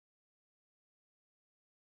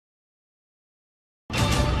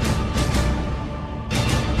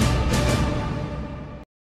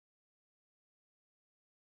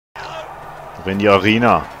We're in the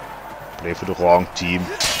arena. Play for the wrong team.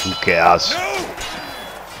 Who cares?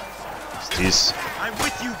 What's this? I'm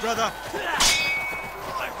with you, brother.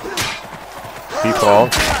 Free fall?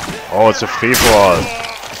 Oh, it's a free fall.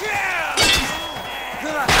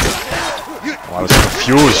 Oh, I was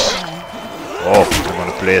confused. Oh, I'm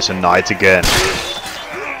gonna play as a knight again.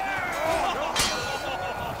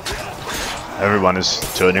 Everyone is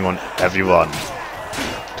turning on everyone.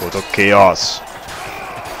 Total chaos.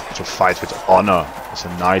 To fight with honor as a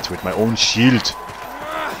knight with my own shield.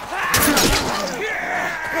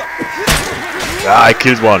 Yeah, I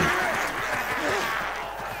killed one.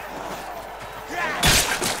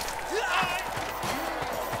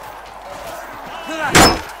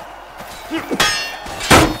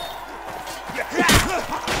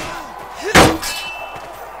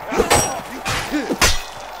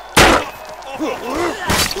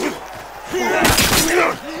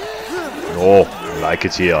 Oh, I like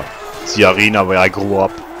it here. It's the arena where I grew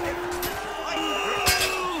up.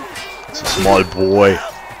 It's a small boy.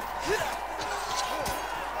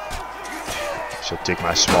 So take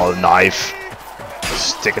my small knife,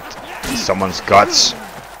 stick it in someone's guts.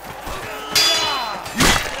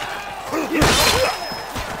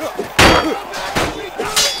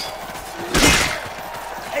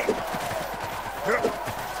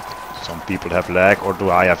 Some people have lag, or do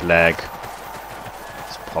I have lag?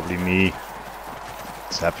 It's probably me.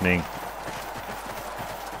 What's happening?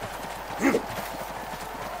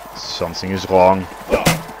 Something is wrong.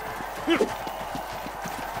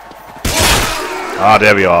 Ah,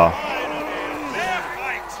 there we are.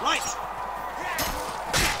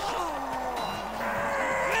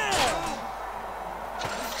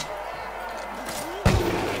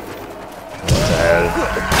 What the hell?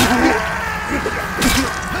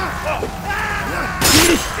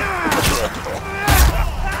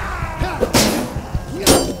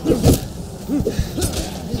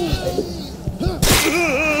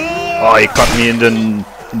 Oh, he cut me in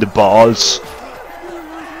the balls.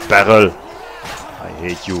 Barrel. I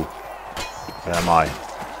hate you. Where am I?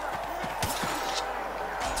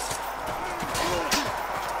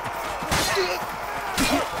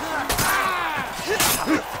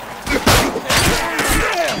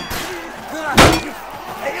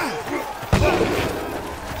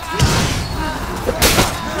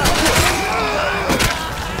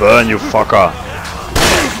 Burn, you fucker.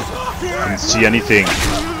 Didn't see anything.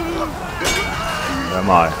 Where am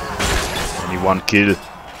I? Only one kill.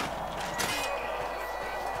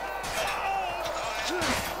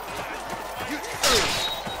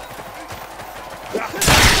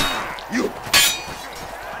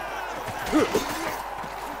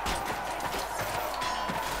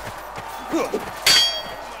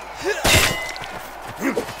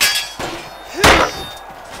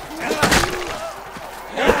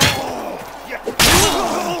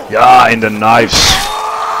 Yeah, in the knives.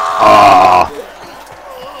 Ah,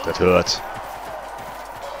 that hurt.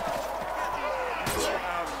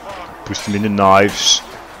 Pushed him in the knives.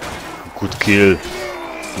 Good kill.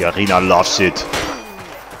 The arena loves it.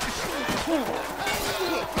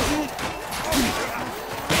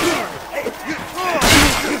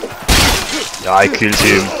 Yeah, I killed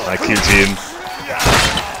him. I killed him.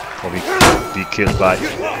 Probably be killed by.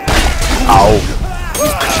 Ow.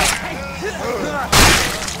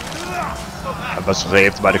 I was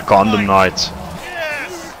raped by the condom knight.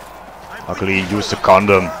 Luckily, use the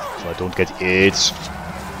condom so I don't get AIDS.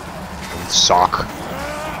 Don't suck.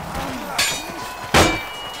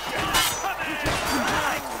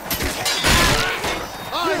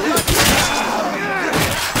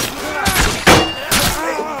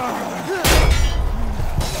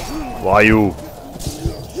 Why you?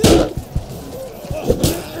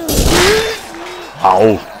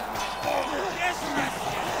 Ow.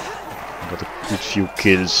 Got a good few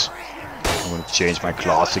kills. I'm gonna change my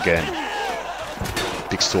class again.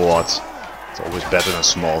 Big sword. It's always better than a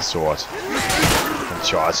small sword. I can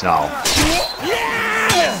charge now.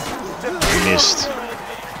 Missed.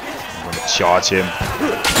 I'm gonna charge him.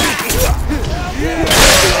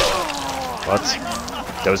 What?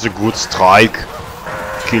 That was a good strike.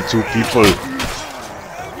 Kill two people in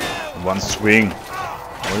one swing.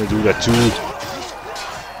 I wanna do that too.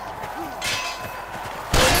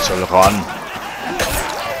 Shall run.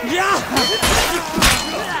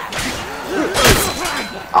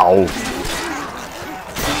 Ow.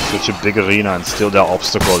 Such a big arena and still there are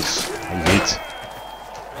obstacles. I hate.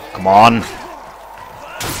 Come on.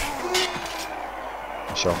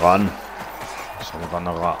 I shall run. Shall run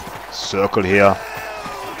a circle here.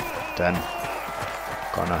 Then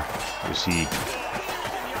gonna, you see.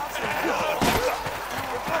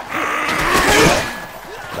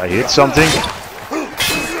 I hit something?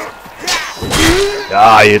 Yeah,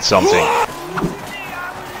 I hit something.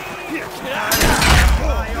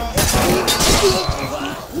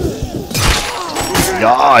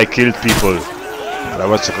 Yeah, I killed people. But I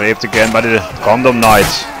was raped again by the condom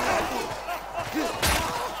knight.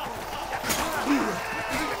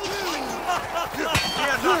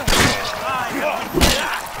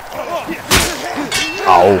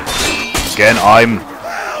 Ow. Again, I'm...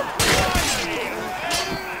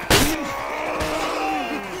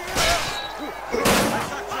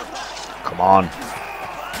 Come on.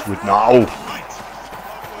 Do it now.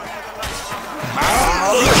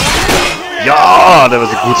 Ja, that was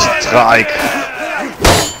a good strike.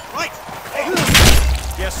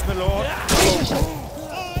 Yes, my lord.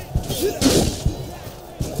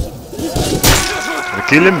 Can I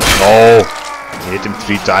kill him? No. I hit him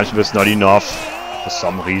 3 times, but it's not enough. For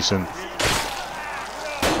some reason.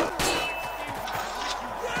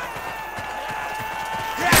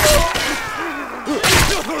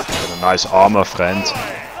 Got a nice armor, friend.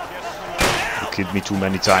 You killed me too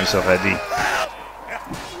many times already.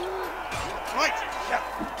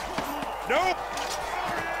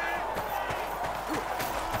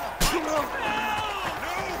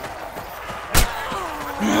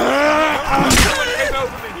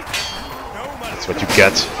 That's what you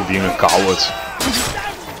get for being a coward.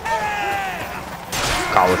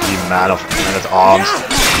 Cowardly man at arms.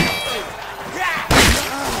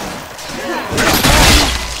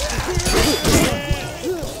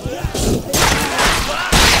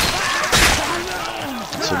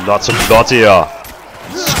 So lots of blood here.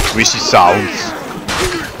 Squishy sounds.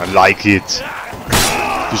 I like it.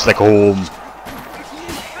 Just like home.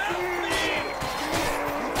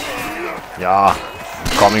 Yeah,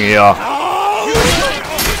 I'm coming here.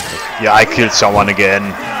 Yeah, I killed someone again.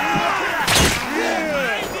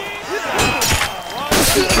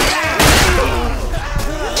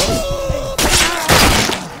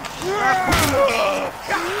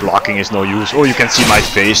 Blocking is no use. Oh, you can see my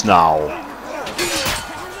face now.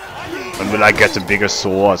 When will I get a bigger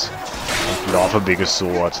sword? I love a bigger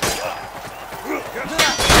sword.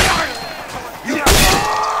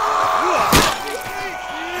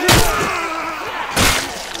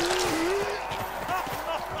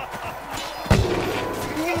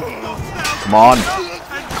 Come on.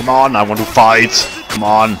 Come on, I want to fight. Come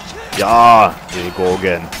on. Yeah, here we go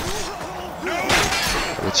again.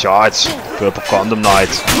 Recharge. Purple condom knight.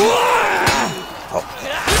 Oh,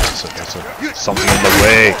 there's something in the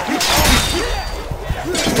way.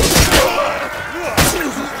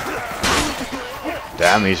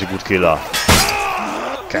 Damn, he's a good killer.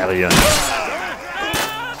 Carrion. 2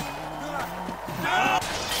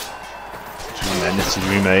 minutes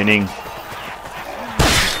remaining.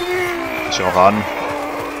 Zo ran.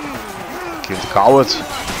 Kill the coward.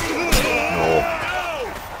 No.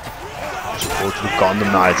 So go to the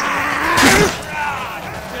condom knight.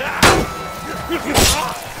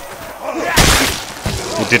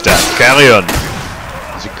 Who did that? Carrion.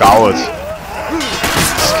 He's a coward.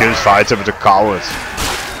 Skilled fighter with a coward.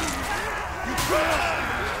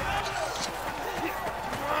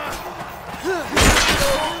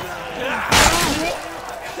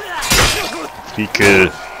 Free kill.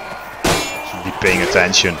 Should be paying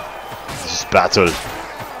attention. This is battle.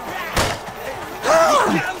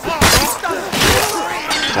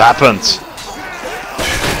 What happened?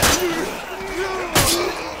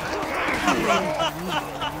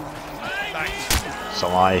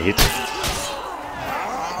 Somehow I hit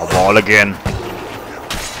a wall again.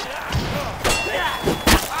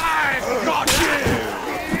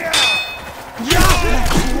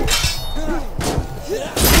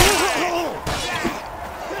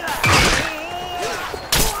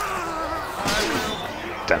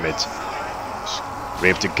 Damn it.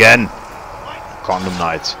 Raped again. Condom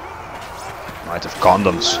knight. Knight of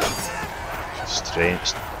condoms.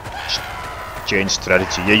 Strange. Change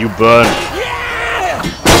strategy. Yeah, you burn.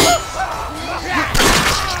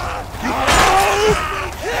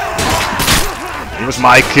 It was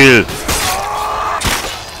my kill.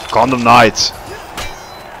 Condom knight.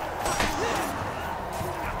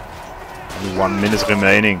 Only 1 minute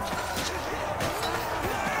remaining.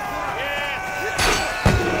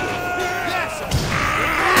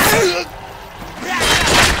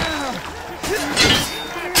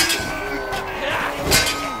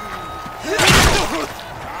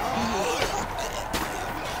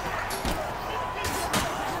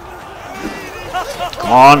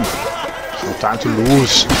 Come on. There's no time to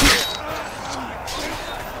lose.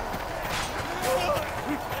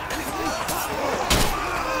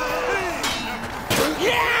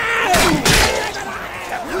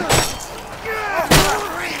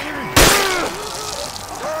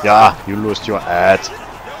 Yeah, you lost your head.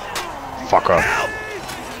 Fucker.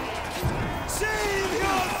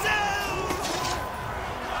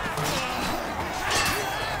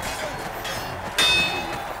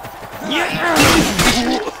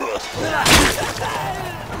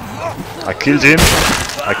 I killed him.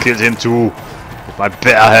 I killed him too. With my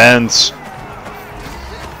bare hands.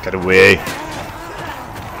 Get away.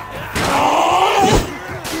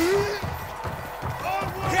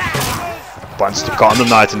 Punched the Conan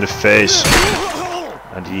Knight in the face.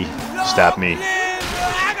 And he stabbed me.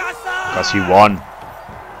 Because he won.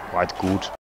 Quite good.